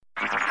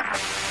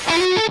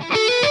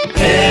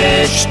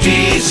HD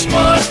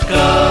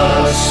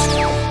Smartcast.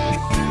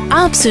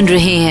 आप सुन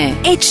रहे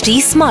हैं HD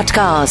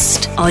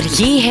Smartcast और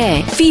ये है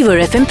Fever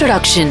FM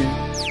प्रोडक्शन।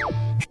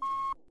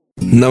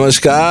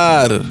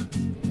 नमस्कार।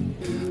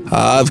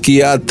 आपकी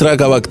यात्रा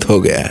का वक्त हो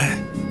गया है।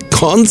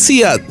 कौन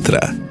सी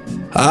यात्रा?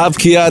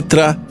 आपकी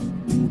यात्रा,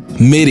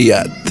 मेरी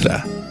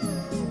यात्रा,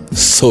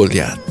 सोल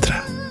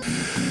यात्रा।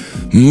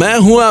 मैं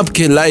हूं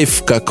आपके लाइफ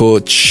का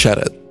कोच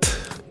शरद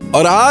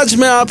और आज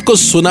मैं आपको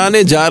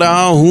सुनाने जा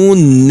रहा हूं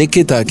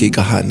निकिता की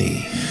कहानी।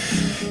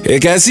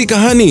 एक ऐसी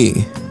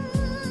कहानी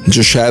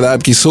जो शायद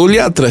आपकी सोल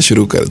यात्रा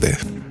शुरू कर दे।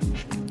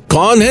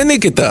 कौन है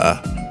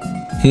निकिता?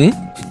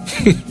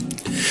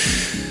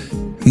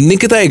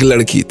 निकिता एक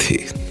लड़की थी।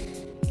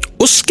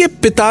 उसके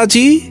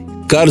पिताजी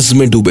कर्ज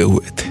में डूबे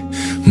हुए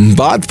थे।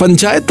 बात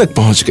पंचायत तक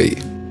पहुंच गई।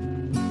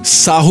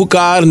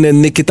 साहूकार ने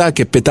निकिता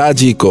के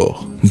पिताजी को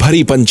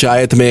भरी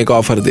पंचायत में एक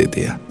ऑफर दे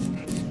दिया।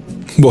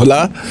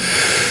 बोला,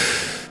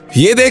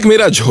 ये देख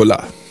मेरा झोला,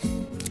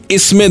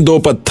 इसमें 2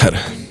 पत्थर,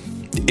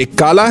 एक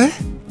काला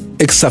है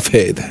एक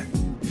सफेद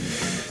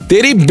है।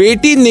 तेरी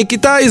बेटी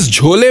निकिता इस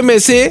झोले में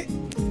से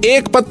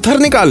एक पत्थर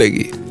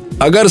निकालेगी।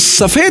 अगर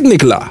सफेद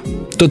निकला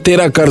तो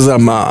तेरा कर्जा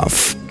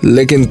माफ,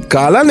 लेकिन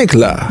काला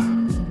निकला,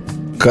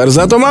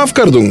 कर्जा तो माफ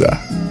कर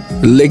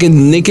दूंगा लेकिन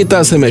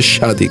निकिता से मैं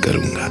शादी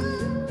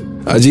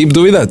करूंगा। अजीब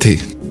दुविधा थी।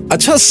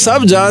 अच्छा,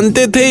 सब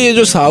जानते थे ये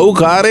जो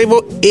साहूकार है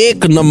वो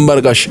 1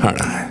 नंबर का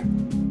शाना है।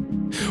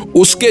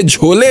 उसके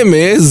झोले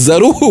में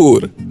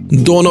जरूर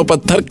दोनों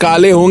पत्थर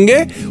काले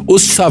होंगे,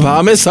 उस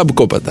सभा में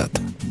सबको पता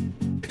था।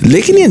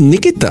 लेकिन ये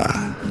निकिता,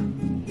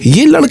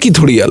 ये लड़की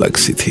थोड़ी अलग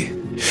सी थी।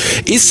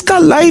 इसका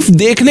लाइफ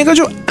देखने का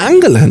जो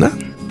एंगल है ना,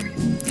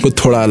 वो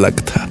थोड़ा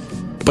अलग था।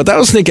 पता है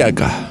उसने क्या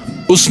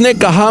कहा? उसने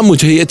कहा,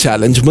 मुझे ये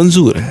चैलेंज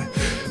मंजूर है।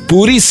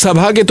 पूरी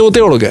सभा के तोते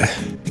उड़ गए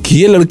कि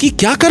ये लड़की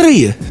क्या कर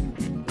रही है।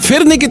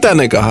 फिर निकिता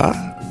ने कहा,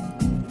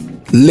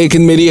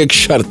 लेकिन मेरी एक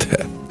शर्त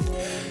है।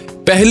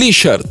 पहली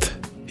शर्त,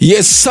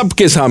 ये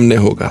सबके सामने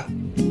होगा,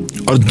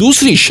 और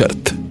दूसरी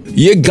शर्त,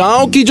 ये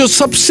गांव की जो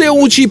सबसे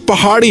ऊंची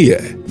पहाड़ी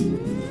है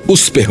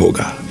उस पे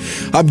होगा।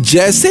 अब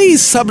जैसे ही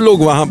सब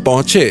लोग वहां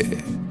पहुंचे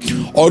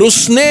और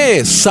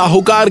उसने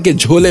साहूकार के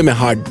झोले में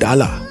हाथ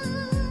डाला,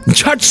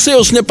 झट से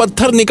उसने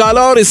पत्थर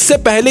निकाला और इससे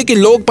पहले कि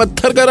लोग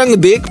पत्थर का रंग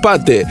देख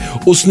पाते,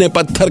 उसने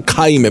पत्थर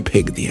खाई में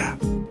फेंक दिया।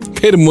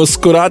 फिर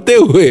मुस्कुराते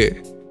हुए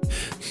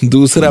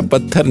दूसरा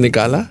पत्थर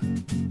निकाला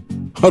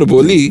और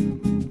बोली,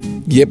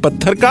 ये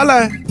पत्थर काला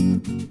है।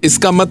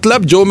 इसका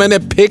मतलब जो मैंने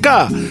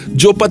फेंका,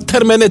 जो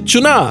पत्थर मैंने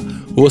चुना,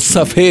 वो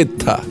सफेद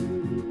था।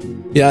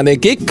 यानी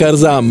कि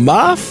कर्जा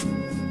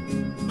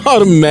माफ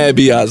और मैं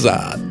भी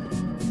आजाद।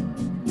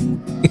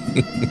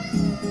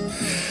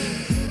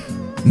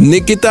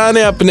 निकिता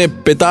ने अपने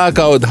पिता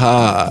का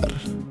उधार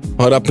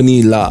और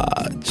अपनी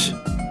लाज,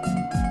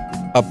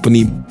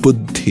 अपनी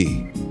बुद्धि,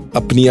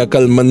 अपनी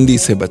अकलमंदी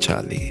से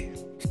बचा ली।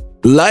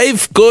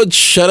 लाइफ कोच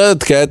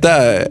शरद कहता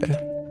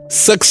है,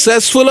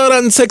 सक्सेसफुल और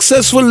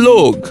अनसक्सेसफुल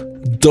लोग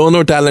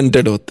दोनों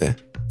टैलेंटेड होते हैं।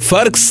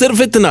 फर्क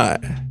सिर्फ इतना है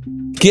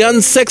कि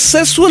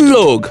अनसक्सेसफुल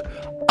लोग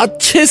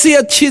अच्छे से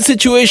अच्छी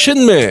सिचुएशन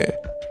में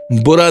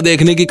बुरा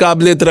देखने की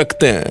काबिलियत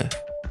रखते हैं,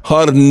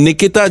 और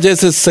निकिता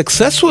जैसे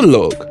सक्सेसफुल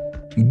लोग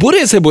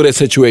बुरे से बुरे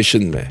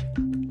सिचुएशन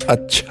में।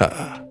 अच्छा,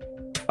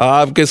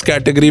 आप किस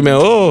कैटेगरी में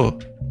हो?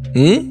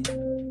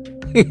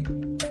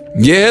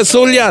 यह है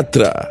सोल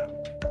यात्रा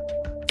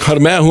और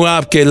मैं हूं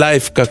आपके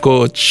लाइफ का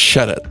कोच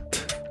शरद।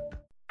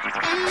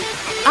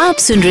 आप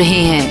सुन रहे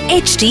हैं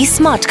HD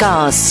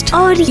Smartcast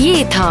और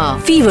ये था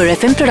Fever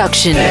FM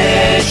production.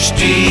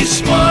 HD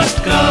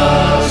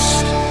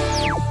Smartcast.